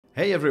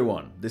Hey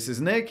everyone, this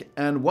is Nick,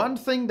 and one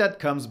thing that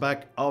comes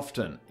back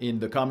often in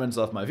the comments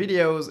of my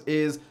videos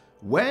is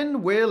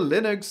when will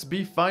Linux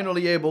be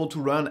finally able to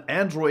run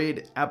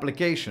Android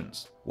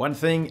applications? One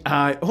thing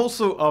I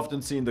also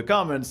often see in the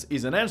comments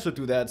is an answer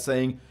to that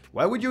saying,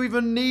 why would you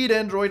even need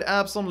Android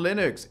apps on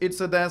Linux?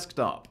 It's a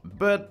desktop.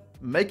 But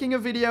making a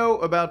video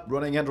about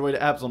running Android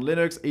apps on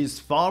Linux is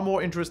far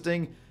more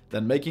interesting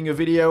than making a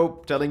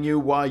video telling you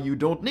why you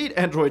don't need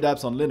Android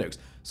apps on Linux.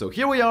 So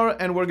here we are,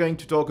 and we're going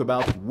to talk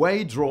about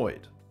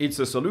Waydroid. It's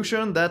a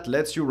solution that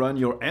lets you run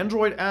your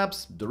Android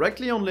apps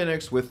directly on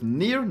Linux with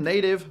near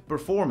native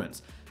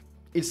performance.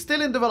 It's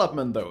still in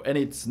development though, and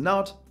it's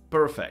not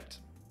perfect.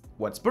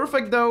 What's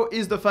perfect though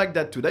is the fact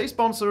that today's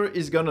sponsor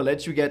is gonna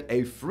let you get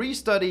a free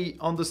study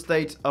on the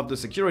state of the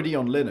security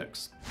on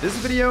Linux. This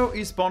video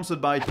is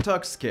sponsored by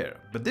TuxCare,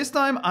 but this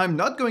time I'm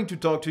not going to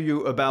talk to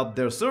you about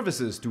their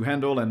services to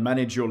handle and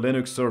manage your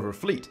Linux server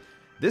fleet.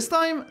 This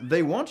time,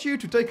 they want you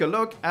to take a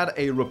look at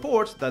a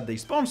report that they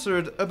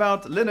sponsored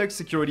about Linux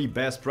security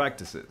best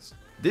practices.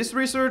 This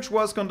research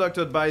was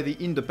conducted by the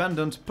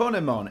independent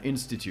Ponemon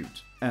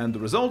Institute, and the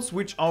results,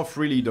 which are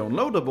freely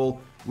downloadable,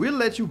 will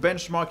let you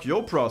benchmark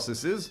your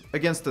processes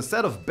against a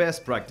set of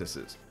best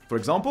practices. For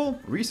example,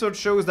 research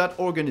shows that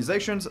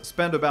organizations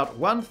spend about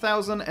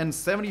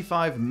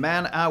 1,075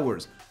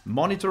 man-hours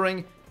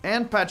monitoring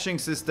and patching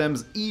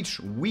systems each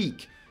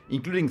week,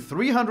 including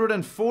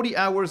 340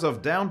 hours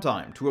of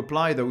downtime to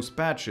apply those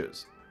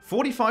patches.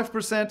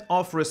 45%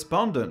 of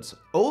respondents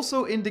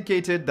also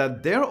indicated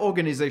that their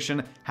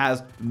organization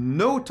has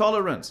no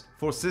tolerance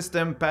for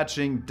system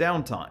patching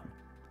downtime.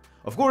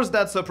 Of course,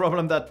 that's a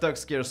problem that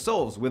TuxCare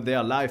solves with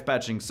their live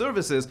patching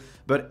services,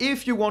 but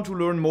if you want to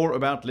learn more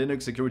about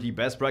Linux security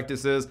best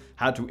practices,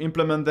 how to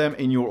implement them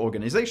in your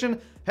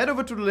organization, head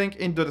over to the link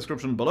in the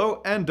description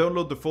below and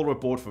download the full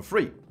report for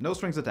free, no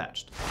strings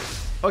attached.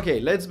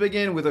 Okay, let's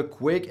begin with a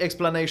quick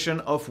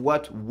explanation of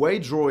what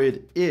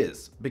Waydroid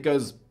is,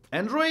 because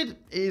Android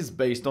is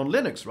based on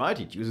Linux, right?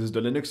 It uses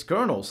the Linux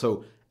kernel,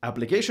 so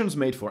applications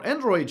made for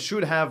Android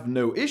should have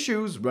no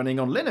issues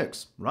running on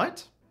Linux,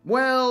 right?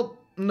 Well,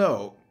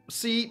 no.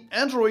 See,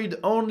 Android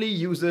only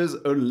uses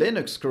a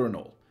Linux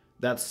kernel.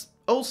 That's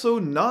also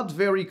not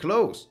very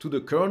close to the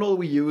kernel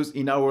we use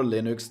in our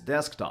Linux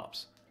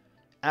desktops.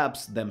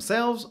 Apps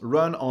themselves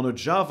run on a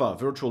Java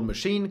virtual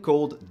machine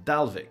called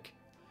Dalvik.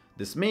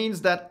 This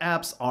means that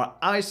apps are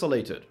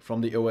isolated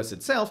from the OS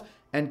itself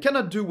and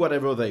cannot do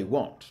whatever they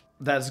want.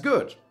 That's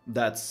good,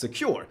 that's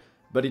secure,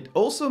 but it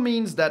also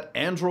means that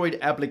Android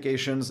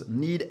applications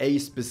need a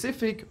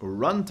specific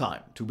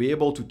runtime to be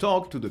able to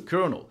talk to the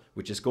kernel,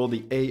 which is called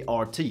the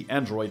ART,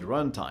 Android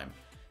Runtime.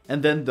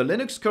 And then the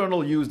Linux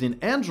kernel used in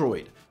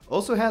Android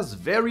also has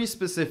very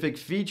specific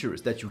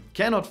features that you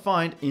cannot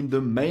find in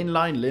the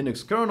mainline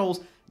Linux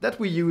kernels that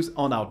we use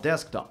on our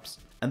desktops.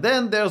 And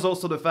then there's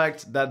also the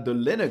fact that the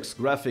Linux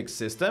graphics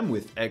system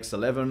with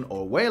X11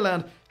 or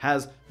Wayland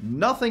has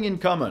nothing in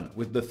common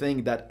with the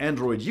thing that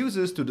Android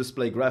uses to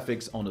display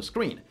graphics on a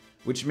screen,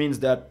 which means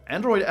that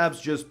Android apps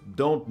just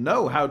don't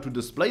know how to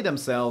display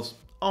themselves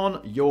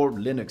on your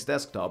Linux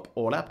desktop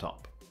or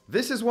laptop.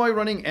 This is why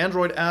running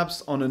Android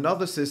apps on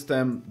another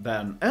system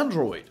than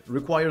Android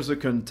requires a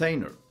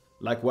container,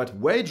 like what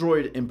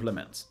Waydroid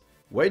implements.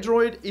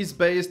 Waydroid is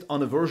based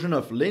on a version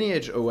of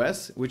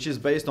LineageOS, which is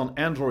based on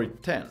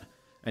Android 10.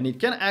 And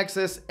it can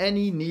access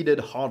any needed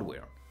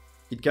hardware.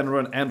 It can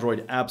run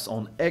Android apps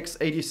on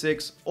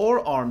x86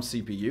 or ARM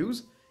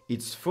CPUs,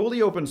 it's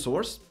fully open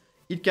source,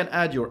 it can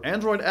add your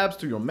Android apps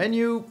to your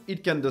menu,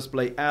 it can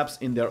display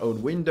apps in their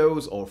own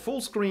windows or full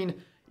screen,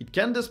 it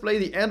can display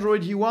the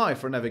Android UI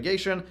for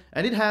navigation,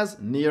 and it has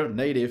near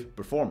native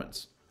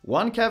performance.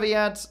 One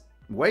caveat,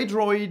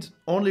 Waydroid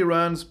only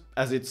runs,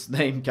 as its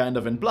name kind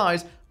of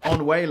implies,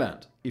 on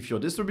Wayland. If your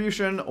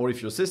distribution or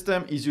if your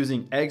system is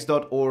using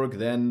x.org,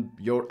 then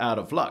you're out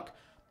of luck.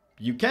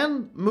 You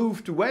can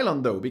move to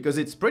Wayland though, because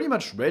it's pretty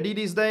much ready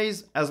these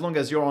days, as long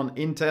as you're on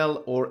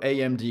Intel or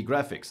AMD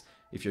graphics.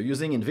 If you're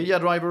using NVIDIA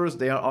drivers,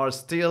 there are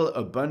still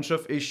a bunch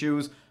of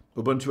issues.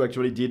 Ubuntu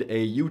actually did a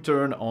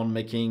U-turn on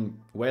making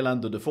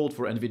Wayland the default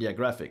for NVIDIA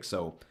graphics,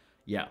 so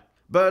yeah.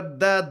 But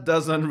that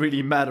doesn't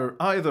really matter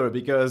either,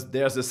 because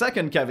there's a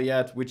second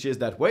caveat, which is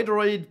that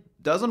Waydroid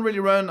doesn't really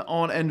run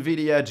on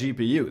NVIDIA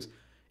GPUs.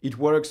 It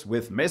works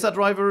with Mesa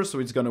drivers, so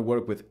it's gonna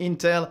work with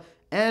Intel,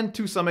 and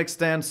to some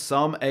extent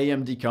some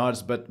AMD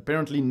cards, but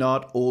apparently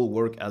not all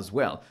work as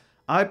well.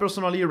 I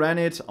personally ran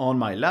it on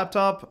my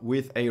laptop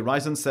with a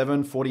Ryzen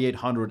 7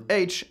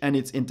 4800H and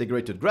its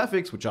integrated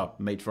graphics, which are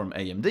made from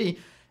AMD,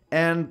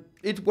 and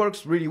it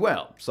works really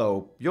well,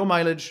 so your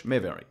mileage may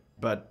vary.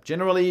 But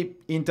generally,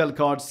 Intel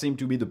cards seem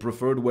to be the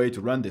preferred way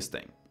to run this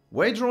thing.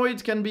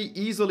 Waydroid can be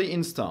easily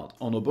installed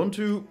on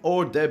Ubuntu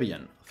or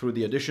Debian through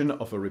the addition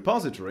of a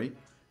repository.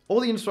 All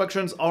the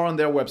instructions are on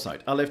their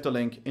website, I left a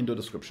link in the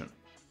description.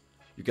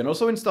 You can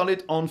also install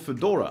it on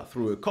Fedora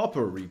through a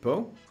Copper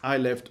repo, I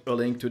left a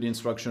link to the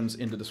instructions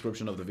in the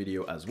description of the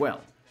video as well.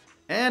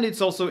 And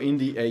it's also in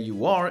the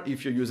AUR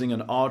if you're using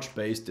an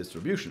Arch-based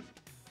distribution.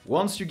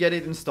 Once you get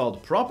it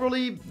installed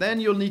properly, then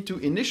you'll need to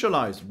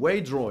initialize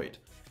Waydroid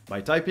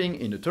by typing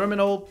in the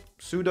terminal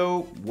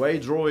sudo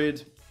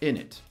waydroid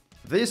init.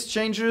 This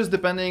changes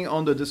depending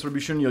on the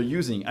distribution you're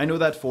using. I know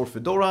that for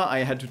Fedora, I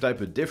had to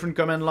type a different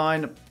command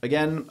line.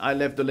 Again, I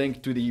left the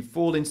link to the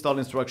full install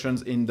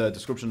instructions in the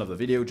description of the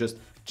video. Just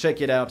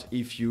check it out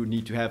if you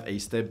need to have a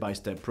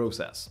step-by-step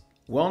process.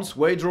 Once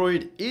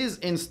Waydroid is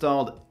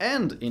installed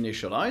and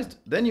initialized,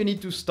 then you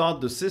need to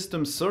start the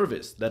system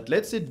service that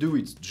lets it do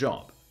its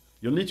job.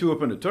 You'll need to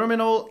open a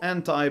terminal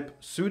and type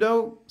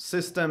sudo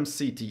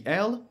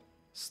systemctl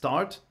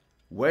start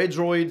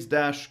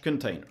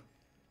waydroid-container.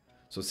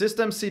 So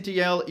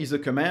systemctl is a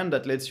command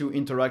that lets you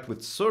interact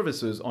with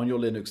services on your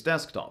Linux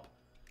desktop.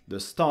 The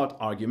start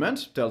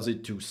argument tells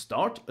it to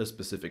start a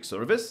specific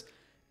service,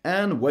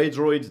 and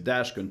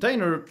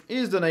waydroid-container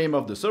is the name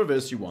of the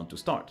service you want to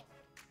start.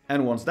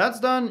 And once that's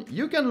done,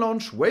 you can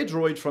launch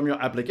Waydroid from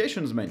your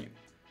applications menu.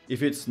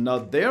 If it's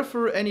not there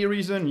for any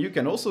reason, you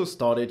can also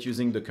start it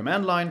using the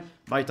command line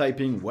by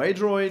typing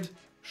waydroid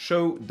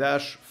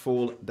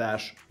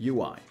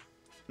show-full-UI.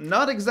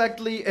 Not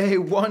exactly a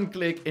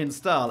one-click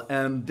install,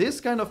 and this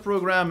kind of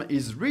program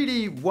is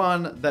really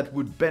one that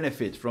would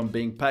benefit from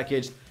being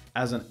packaged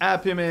as an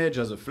app image,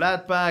 as a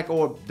Flatpak,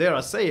 or dare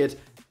I say it,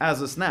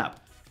 as a snap.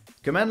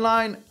 Command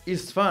line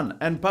is fun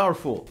and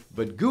powerful,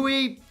 but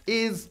GUI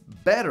is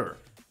better.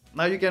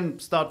 Now you can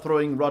start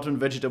throwing rotten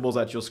vegetables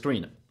at your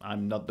screen.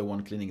 I'm not the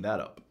one cleaning that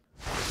up.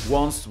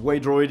 Once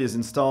Waydroid is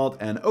installed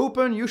and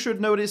open, you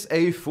should notice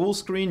a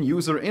full-screen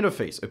user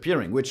interface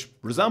appearing, which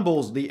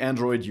resembles the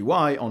Android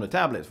UI on a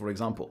tablet, for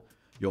example.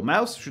 Your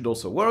mouse should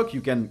also work.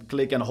 You can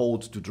click and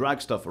hold to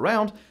drag stuff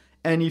around,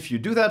 and if you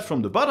do that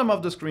from the bottom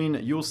of the screen,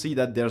 you'll see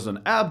that there's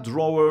an app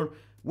drawer,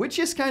 which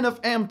is kind of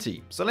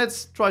empty. So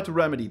let's try to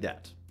remedy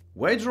that.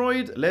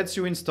 Waydroid lets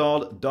you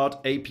install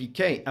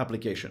 .apk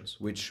applications,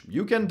 which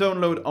you can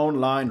download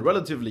online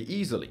relatively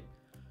easily.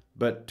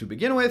 But to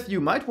begin with, you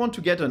might want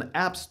to get an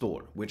app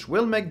store, which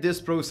will make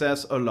this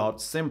process a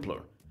lot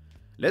simpler.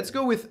 Let's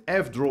go with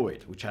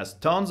F-Droid, which has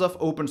tons of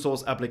open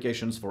source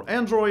applications for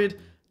Android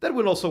that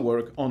will also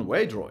work on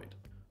Waydroid.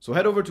 So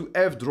head over to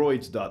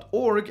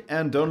fdroid.org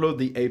and download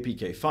the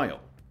APK file.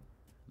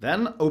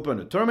 Then open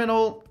a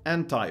terminal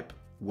and type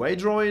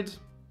waydroid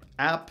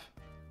app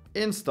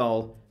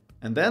install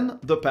and then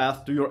the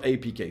path to your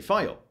APK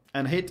file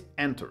and hit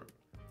enter.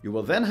 You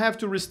will then have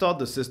to restart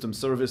the system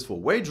service for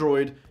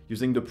Waydroid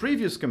using the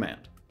previous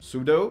command,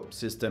 sudo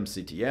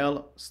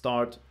systemctl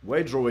start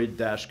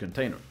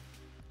waydroid-container.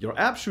 Your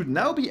app should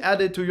now be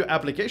added to your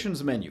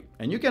applications menu,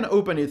 and you can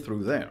open it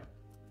through there.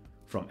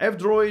 From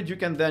F-Droid, you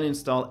can then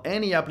install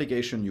any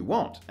application you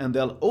want, and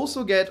they'll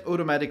also get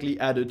automatically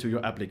added to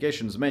your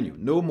applications menu.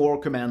 No more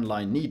command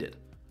line needed.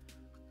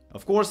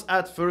 Of course,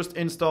 at first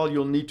install,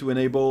 you'll need to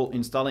enable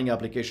installing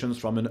applications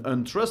from an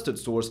untrusted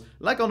source,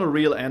 like on a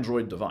real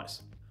Android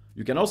device.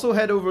 You can also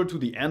head over to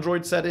the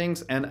Android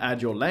settings and add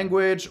your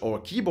language or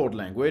keyboard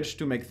language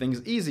to make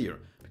things easier,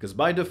 because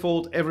by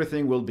default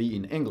everything will be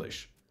in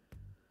English.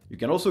 You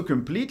can also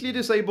completely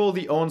disable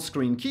the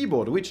on-screen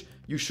keyboard, which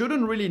you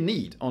shouldn't really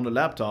need on a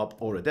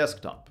laptop or a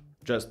desktop.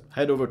 Just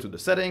head over to the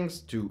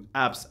settings, to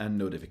Apps and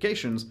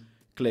Notifications,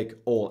 click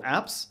All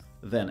Apps,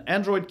 then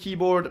Android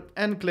Keyboard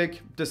and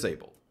click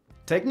Disable.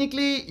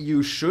 Technically,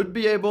 you should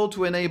be able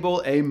to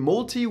enable a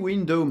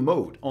multi-window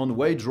mode on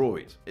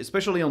Waydroid,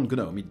 especially on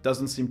GNOME. It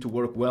doesn't seem to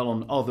work well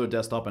on other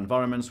desktop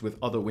environments with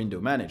other window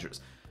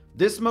managers.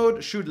 This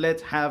mode should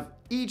let have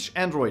each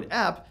Android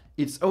app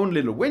its own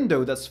little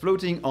window that's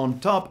floating on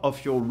top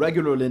of your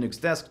regular Linux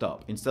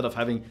desktop, instead of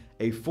having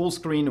a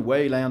full-screen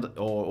Wayland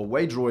or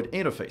Waydroid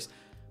interface.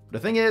 The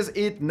thing is,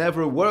 it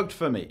never worked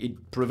for me.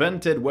 It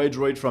prevented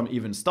Waydroid from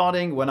even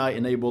starting when I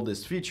enabled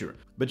this feature.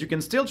 But you can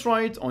still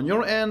try it on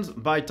your end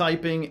by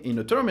typing in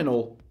a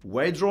terminal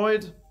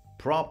waydroid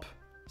prop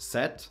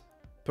set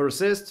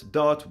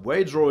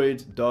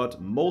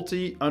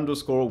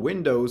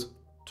persist.waydroid.multi_windows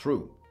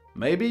true.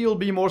 Maybe you'll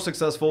be more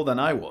successful than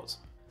I was.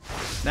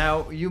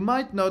 Now, you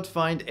might not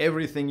find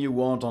everything you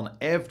want on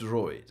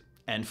F-Droid.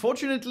 And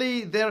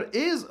fortunately, there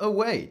is a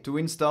way to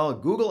install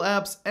Google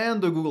Apps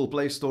and the Google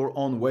Play Store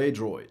on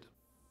Waydroid.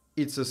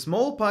 It's a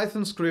small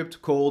Python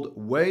script called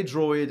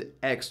Waydroid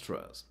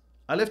Extras.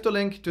 I left a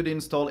link to the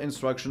install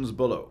instructions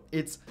below.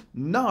 It's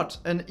not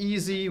an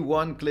easy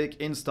one-click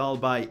install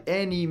by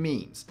any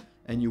means,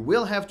 and you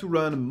will have to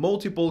run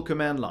multiple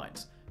command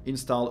lines,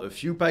 install a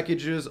few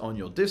packages on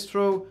your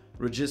distro,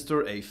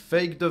 register a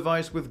fake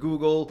device with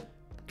Google,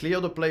 clear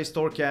the Play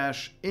Store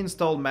cache,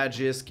 install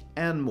Magisk,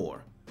 and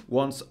more.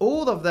 Once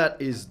all of that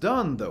is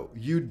done though,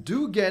 you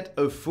do get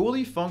a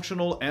fully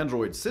functional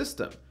Android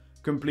system,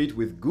 complete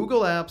with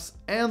Google Apps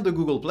and the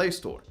Google Play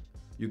Store.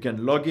 You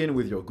can log in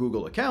with your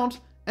Google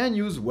account and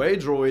use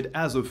Waydroid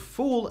as a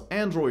full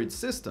Android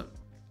system.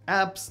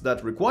 Apps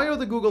that require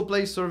the Google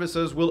Play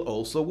services will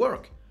also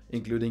work,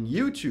 including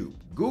YouTube,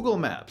 Google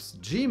Maps,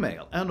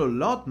 Gmail, and a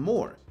lot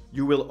more.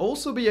 You will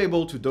also be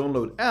able to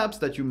download apps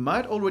that you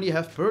might already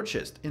have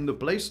purchased in the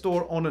Play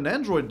Store on an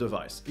Android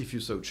device, if you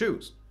so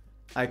choose.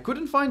 I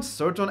couldn't find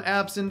certain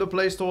apps in the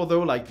Play Store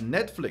though, like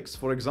Netflix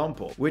for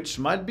example, which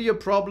might be a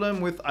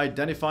problem with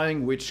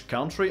identifying which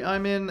country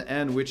I'm in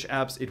and which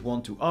apps it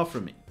wants to offer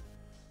me.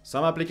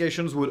 Some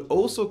applications would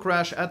also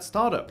crash at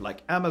startup,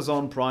 like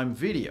Amazon Prime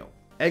Video.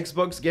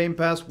 Xbox Game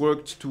Pass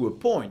worked to a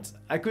point.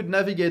 I could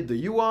navigate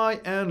the UI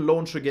and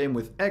launch a game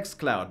with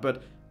xCloud,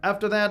 but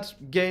after that,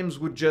 games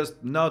would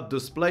just not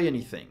display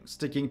anything,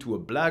 sticking to a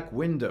black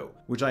window,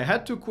 which I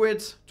had to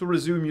quit to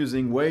resume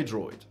using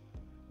Waydroid.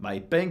 My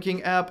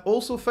banking app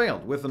also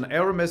failed, with an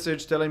error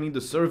message telling me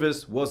the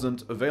service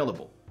wasn't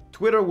available.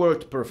 Twitter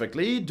worked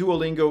perfectly,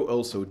 Duolingo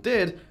also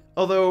did,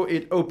 although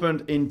it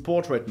opened in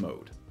portrait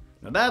mode.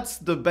 Now that's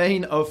the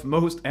bane of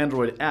most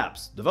Android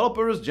apps.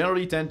 Developers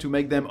generally tend to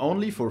make them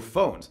only for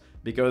phones,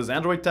 because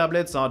Android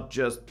tablets are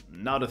just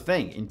not a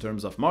thing in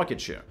terms of market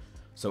share.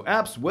 So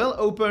apps will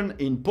open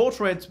in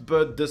portrait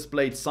but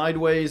displayed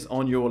sideways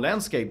on your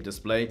landscape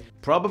display.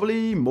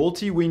 Probably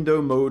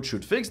multi-window mode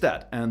should fix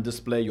that and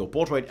display your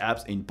portrait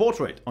apps in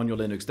portrait on your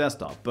Linux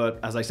desktop, but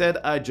as I said,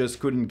 I just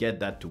couldn't get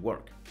that to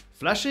work.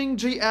 Flashing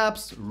G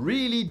apps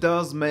really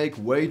does make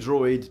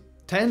Waydroid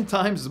 10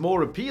 times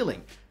more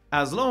appealing,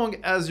 as long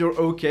as you're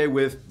okay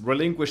with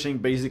relinquishing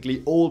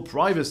basically all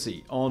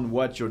privacy on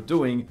what you're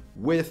doing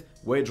with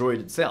Waydroid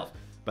itself.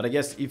 But I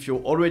guess if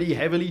you're already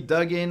heavily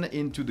dug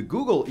into the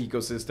Google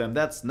ecosystem,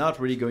 that's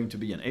not really going to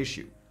be an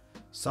issue.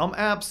 Some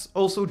apps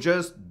also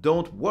just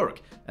don't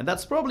work, and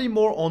that's probably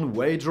more on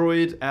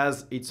Waydroid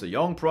as it's a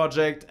young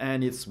project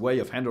and its way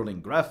of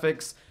handling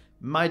graphics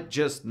might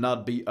just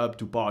not be up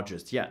to par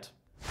just yet.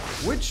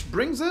 Which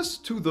brings us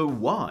to the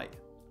why.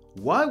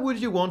 Why would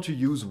you want to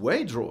use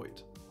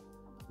Waydroid?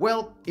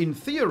 Well, in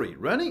theory,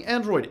 running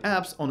Android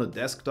apps on a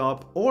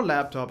desktop or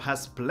laptop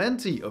has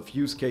plenty of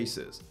use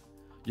cases.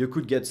 You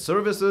could get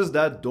services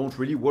that don't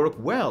really work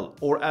well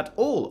or at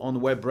all on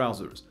web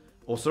browsers,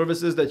 or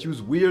services that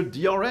use weird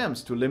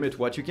DRMs to limit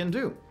what you can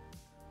do.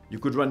 You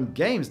could run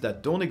games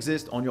that don't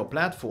exist on your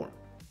platform.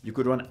 You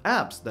could run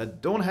apps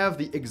that don't have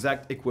the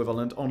exact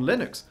equivalent on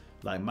Linux,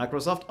 like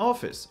Microsoft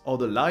Office or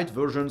the light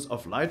versions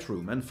of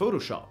Lightroom and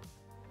Photoshop.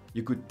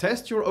 You could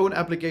test your own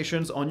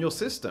applications on your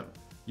system,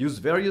 use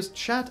various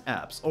chat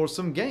apps or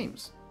some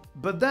games.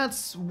 But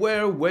that's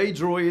where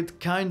Waydroid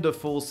kinda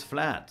falls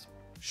flat.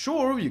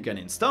 Sure, you can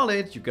install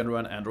it, you can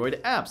run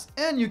Android apps,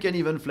 and you can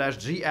even flash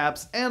G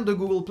apps and the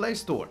Google Play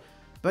Store.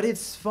 But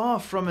it's far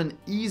from an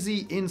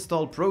easy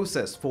install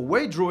process for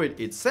Waydroid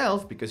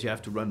itself, because you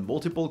have to run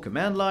multiple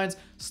command lines,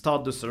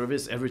 start the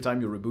service every time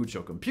you reboot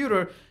your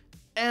computer,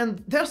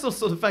 and there's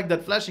also the fact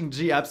that flashing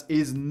G apps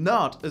is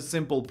not a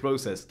simple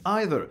process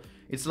either.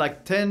 It's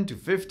like 10 to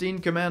 15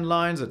 command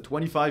lines, a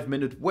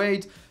 25-minute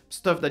wait,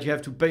 stuff that you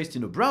have to paste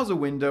in a browser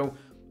window.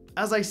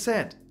 As I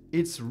said,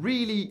 it's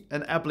really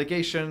an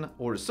application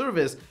or a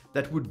service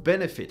that would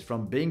benefit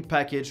from being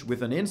packaged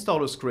with an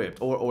installer script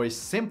or a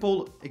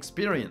simple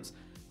experience,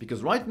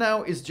 because right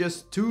now it's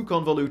just too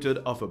convoluted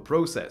of a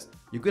process.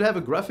 You could have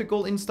a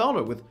graphical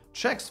installer with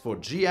checks for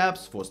G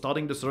apps, for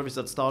starting the service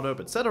at startup,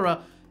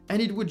 etc.,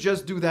 and it would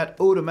just do that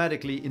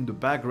automatically in the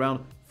background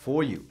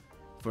for you.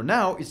 For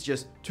now, it's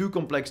just too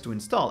complex to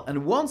install,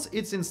 and once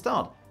it's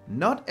installed,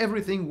 not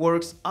everything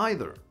works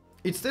either.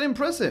 It's still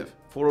impressive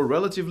for a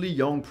relatively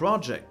young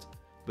project.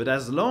 But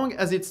as long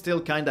as it's still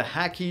kinda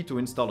hacky to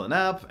install an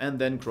app and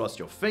then cross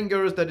your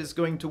fingers that it's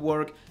going to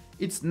work,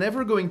 it's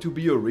never going to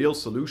be a real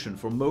solution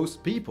for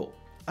most people.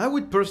 I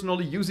would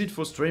personally use it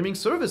for streaming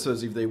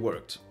services if they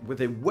worked,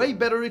 with a way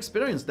better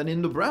experience than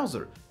in the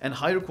browser and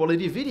higher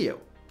quality video.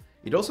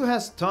 It also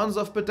has tons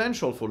of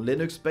potential for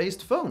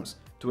Linux-based phones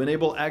to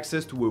enable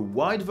access to a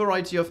wide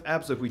variety of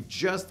apps that we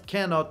just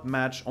cannot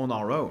match on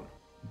our own.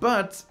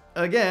 But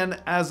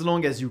again, as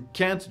long as you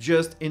can't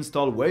just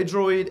install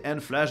Waydroid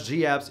and flash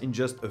G apps in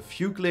just a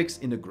few clicks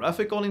in a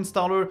graphical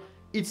installer,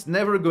 it's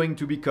never going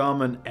to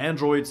become an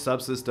Android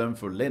subsystem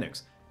for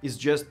Linux. It's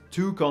just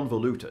too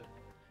convoluted.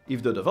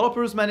 If the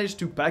developers manage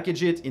to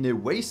package it in a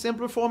way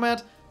simpler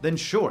format, then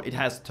sure, it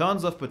has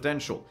tons of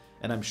potential,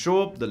 and I'm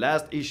sure the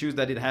last issues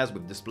that it has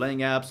with displaying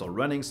apps or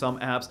running some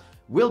apps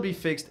will be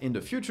fixed in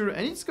the future,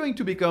 and it's going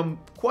to become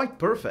quite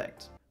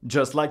perfect.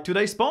 Just like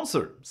today's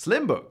sponsor,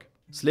 Slimbook.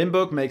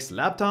 Slimbook makes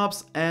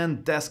laptops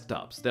and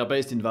desktops. They're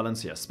based in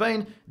Valencia,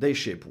 Spain, they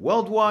ship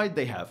worldwide,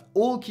 they have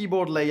all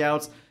keyboard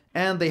layouts,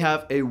 and they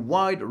have a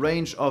wide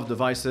range of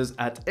devices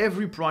at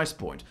every price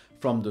point,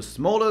 from the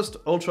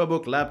smallest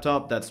Ultrabook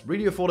laptop that's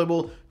really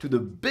affordable to the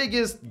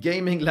biggest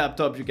gaming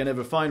laptop you can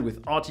ever find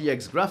with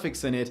RTX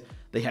graphics in it.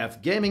 They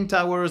have gaming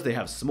towers, they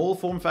have small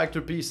form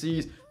factor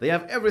PCs, they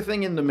have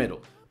everything in the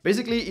middle.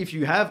 Basically, if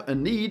you have a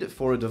need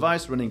for a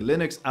device running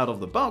Linux out of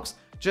the box,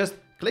 just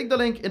click the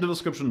link in the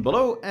description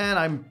below and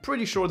I'm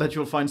pretty sure that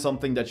you'll find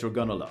something that you're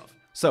gonna love.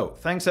 So,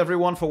 thanks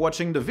everyone for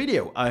watching the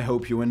video, I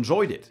hope you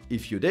enjoyed it.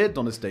 If you did,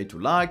 don't hesitate to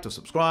like, to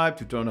subscribe,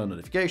 to turn on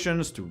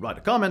notifications, to write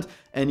a comment,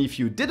 and if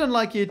you didn't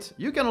like it,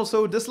 you can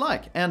also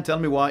dislike and tell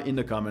me why in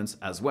the comments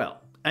as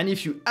well. And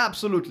if you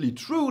absolutely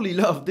truly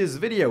love this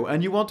video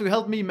and you want to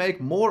help me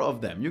make more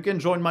of them, you can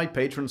join my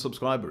Patreon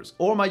subscribers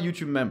or my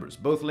YouTube members,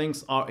 both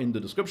links are in the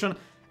description.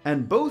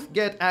 and both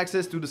get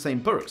access to the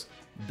same perks: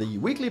 the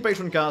weekly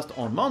Patreoncast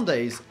on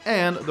Mondays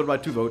and the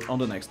right to vote on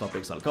the next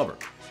topics I'll cover.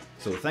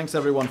 So thanks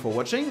everyone for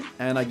watching,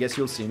 and I guess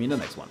you'll see me in the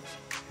next one.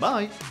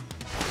 Bye!